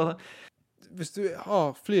guttetur. Hvis du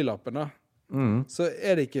har flylappen da, så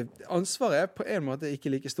det ikke, ansvaret på en måte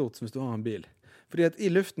ikke like stort som hvis du har en bil. Fordi at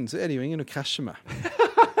i luften så det jo ingen å krasje med.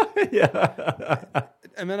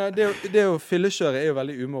 Jeg mener, det å fyllekjøre jo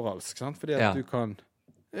veldig umoralsk, sant? Fordi at du kan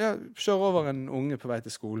kjøre over en unge på vei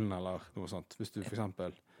til skolen eller noe sånt, hvis du for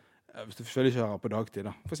eksempel hvis du fyllekjører på dagtid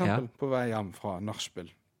da, for eksempel på vei hjem fra nachspiel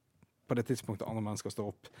på det tidspunktet andre mennesker står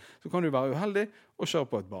opp, så kan du være uheldig og kjøre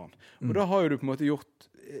på et barn. Og da har jo du på en måte gjort,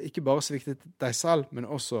 ikke bare sviktet deg selv, men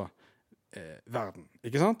også verden,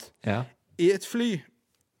 ikke sant? Ja. I et fly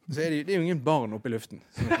så det jo ingen barn oppe i luften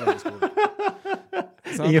som på vei til skolen.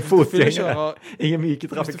 Ingen fotgjengere, ingen myke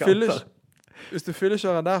trafikanter. Hvis du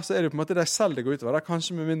fyllekjører der, så det jo på en måte deg selv det går utover. Da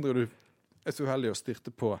kanskje med mindre du så uheldig å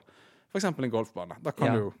styrte på for eksempel en golfbane. Da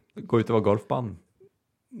kan du jo gå utover golfbanen.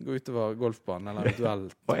 Gå utover golfbanen, eller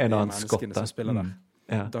eventuelt og en annen menneskene som spiller der.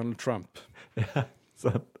 Donald Trump. Ja,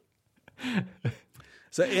 sant.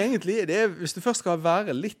 Så egentlig, hvis du først skal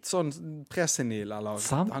være litt sånn presenil, eller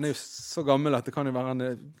han jo så gammel at det kan jo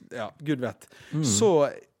være Gud vet,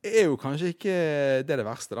 så jo kanskje ikke det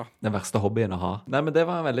verste da. Den verste hobbyen å ha. Nei, men det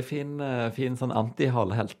var en veldig fin sånn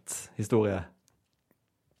anti-halehelt-historie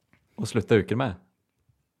å slutte uken med.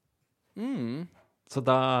 Så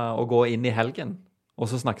da å gå inn i helgen, og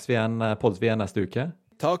så poddes vi igjen neste uke.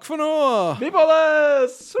 Takk for nå! Vi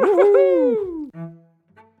poddes!